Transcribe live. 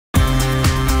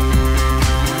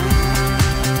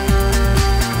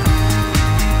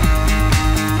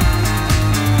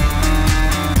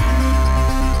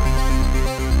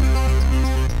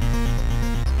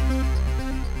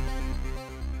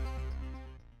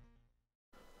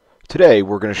Today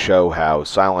we're going to show how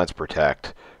Cylance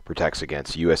protects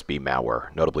against USB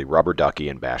malware, notably Rubber Ducky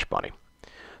and Bash Bunny.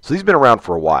 So these have been around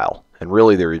for a while, and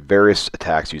really there are various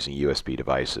attacks using USB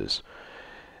devices.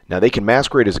 Now they can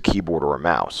masquerade as a keyboard or a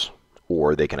mouse,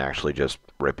 or they can actually just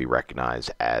be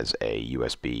recognized as a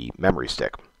USB memory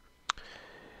stick.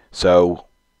 So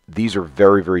these are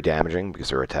very, very damaging because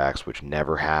they're attacks which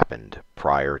never happened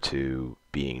prior to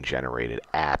being generated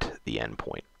at the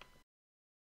endpoint.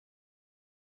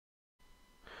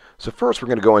 So first we're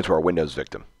going to go into our Windows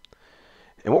victim.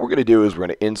 And what we're going to do is we're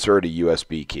going to insert a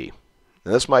USB key.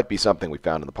 Now this might be something we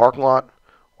found in the parking lot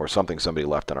or something somebody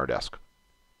left on our desk.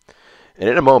 And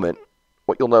in a moment,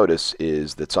 what you'll notice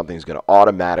is that something's going to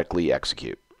automatically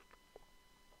execute.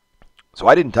 So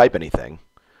I didn't type anything,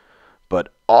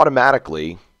 but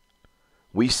automatically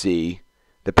we see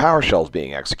the PowerShell is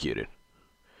being executed.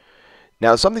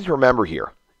 Now something to remember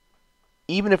here,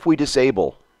 even if we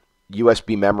disable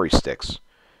USB memory sticks,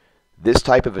 this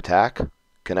type of attack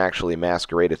can actually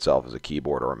masquerade itself as a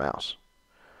keyboard or a mouse.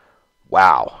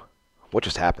 Wow, what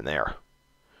just happened there?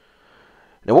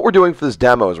 Now what we're doing for this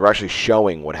demo is we're actually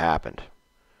showing what happened.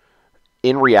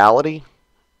 In reality,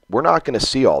 we're not going to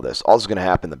see all this. All this is going to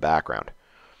happen in the background.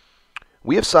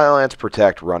 We have Cylance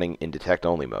Protect running in detect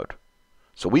only mode.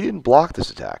 So we didn't block this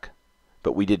attack,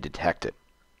 but we did detect it.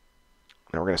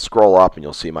 Now we're going to scroll up and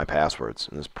you'll see my passwords.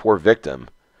 And this poor victim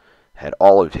had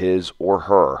all of his or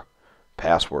her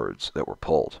passwords that were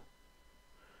pulled.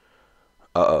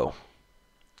 Uh-oh.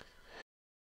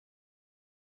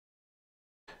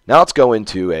 Now let's go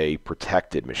into a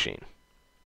protected machine.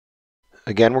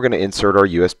 Again, we're going to insert our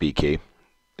USB key.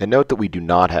 And note that we do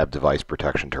not have device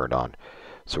protection turned on.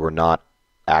 So we're not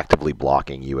actively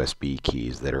blocking USB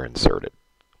keys that are inserted.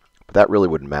 But that really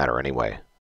wouldn't matter anyway.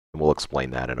 And we'll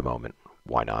explain that in a moment.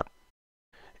 Why not?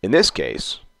 In this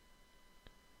case,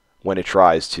 when it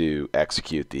tries to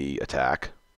execute the attack,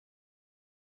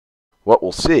 what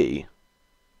we'll see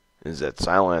is that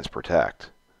Cylance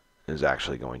Protect is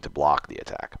actually going to block the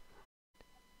attack.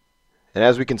 And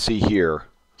as we can see here,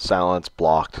 Cylance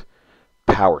blocked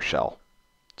PowerShell.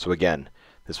 So again,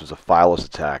 this was a fileless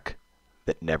attack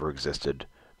that never existed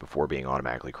before being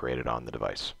automatically created on the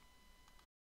device.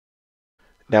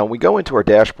 Now when we go into our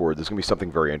dashboard, there's going to be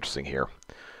something very interesting here.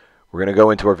 We're going to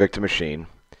go into our victim machine,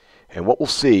 and what we'll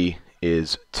see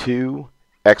is two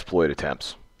exploit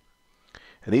attempts.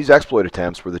 And these exploit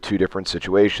attempts were the two different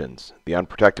situations, the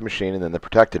unprotected machine and then the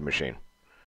protected machine.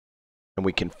 And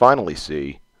we can finally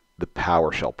see the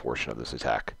PowerShell portion of this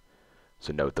attack.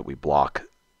 So note that we block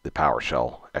the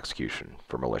PowerShell execution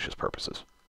for malicious purposes.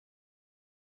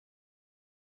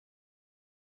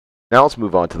 Now let's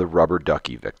move on to the Rubber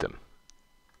Ducky victim.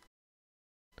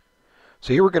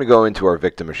 So here we're going to go into our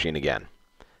victim machine again,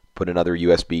 put another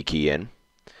USB key in,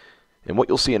 and what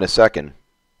you'll see in a second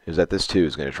is that this too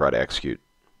is going to try to execute.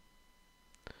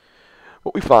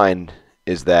 What we find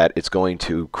is that it's going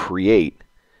to create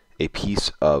a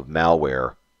piece of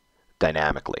malware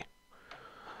dynamically.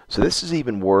 So this is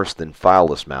even worse than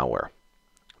fileless malware.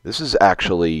 This is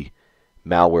actually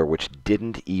malware which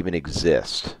didn't even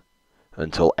exist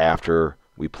until after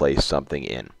we placed something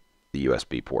in the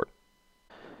USB port.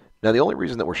 Now the only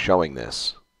reason that we're showing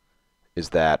this is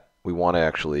that we want to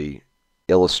actually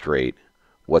illustrate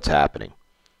what's happening.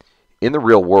 In the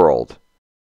real world,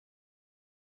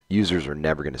 users are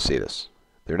never going to see this.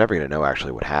 They're never going to know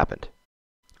actually what happened.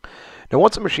 Now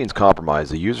once a machine's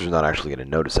compromised, the user's not actually going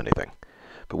to notice anything.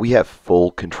 But we have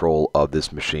full control of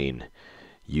this machine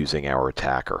using our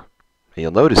attacker. And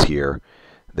you'll notice here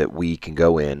that we can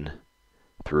go in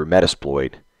through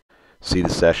Metasploit, see the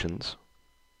sessions,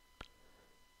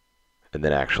 and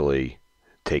then actually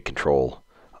take control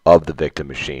of the victim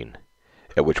machine,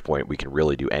 at which point we can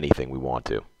really do anything we want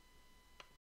to.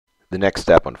 The next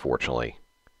step, unfortunately,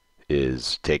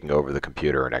 is taking over the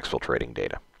computer and exfiltrating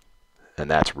data. And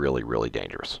that's really, really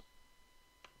dangerous.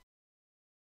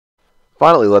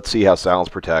 Finally, let's see how Cylance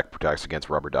Protect protects against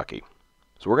Rubber Ducky.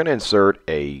 So we're going to insert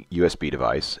a USB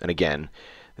device, and again,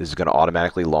 this is going to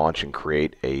automatically launch and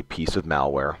create a piece of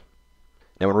malware.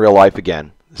 Now in real life,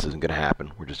 again, this isn't going to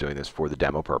happen. We're just doing this for the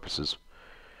demo purposes.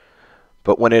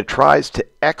 But when it tries to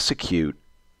execute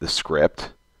the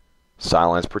script,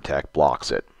 Cylance Protect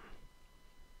blocks it.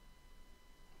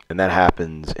 And that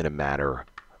happens in a matter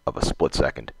of a split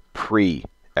second,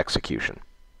 pre-execution.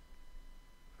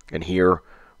 And here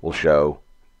we'll show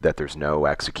that there's no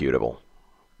executable.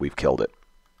 We've killed it.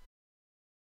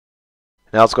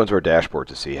 Now let's go into our dashboard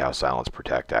to see how Cylance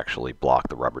Protect actually blocked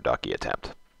the Rubber Ducky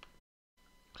attempt.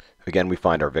 Again, we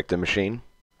find our victim machine.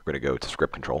 We're going to go to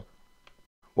script control.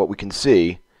 What we can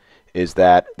see is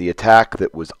that the attack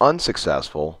that was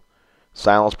unsuccessful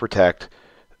Cylance Protect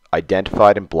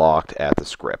identified and blocked at the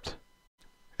script.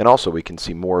 And also we can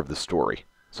see more of the story.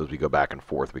 So as we go back and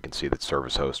forth, we can see that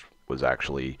service host was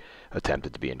actually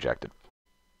attempted to be injected.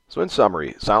 So in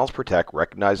summary, Cylance Protect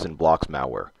recognizes and blocks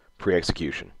malware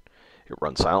pre-execution. It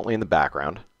runs silently in the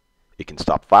background. It can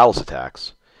stop files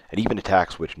attacks, and even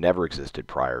attacks which never existed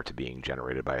prior to being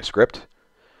generated by a script.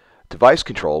 Device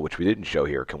control, which we didn't show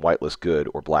here, can whitelist good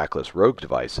or blacklist rogue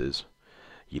devices.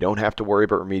 You don't have to worry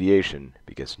about remediation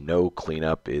because no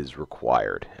cleanup is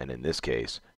required, and in this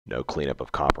case, no cleanup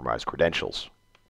of compromised credentials.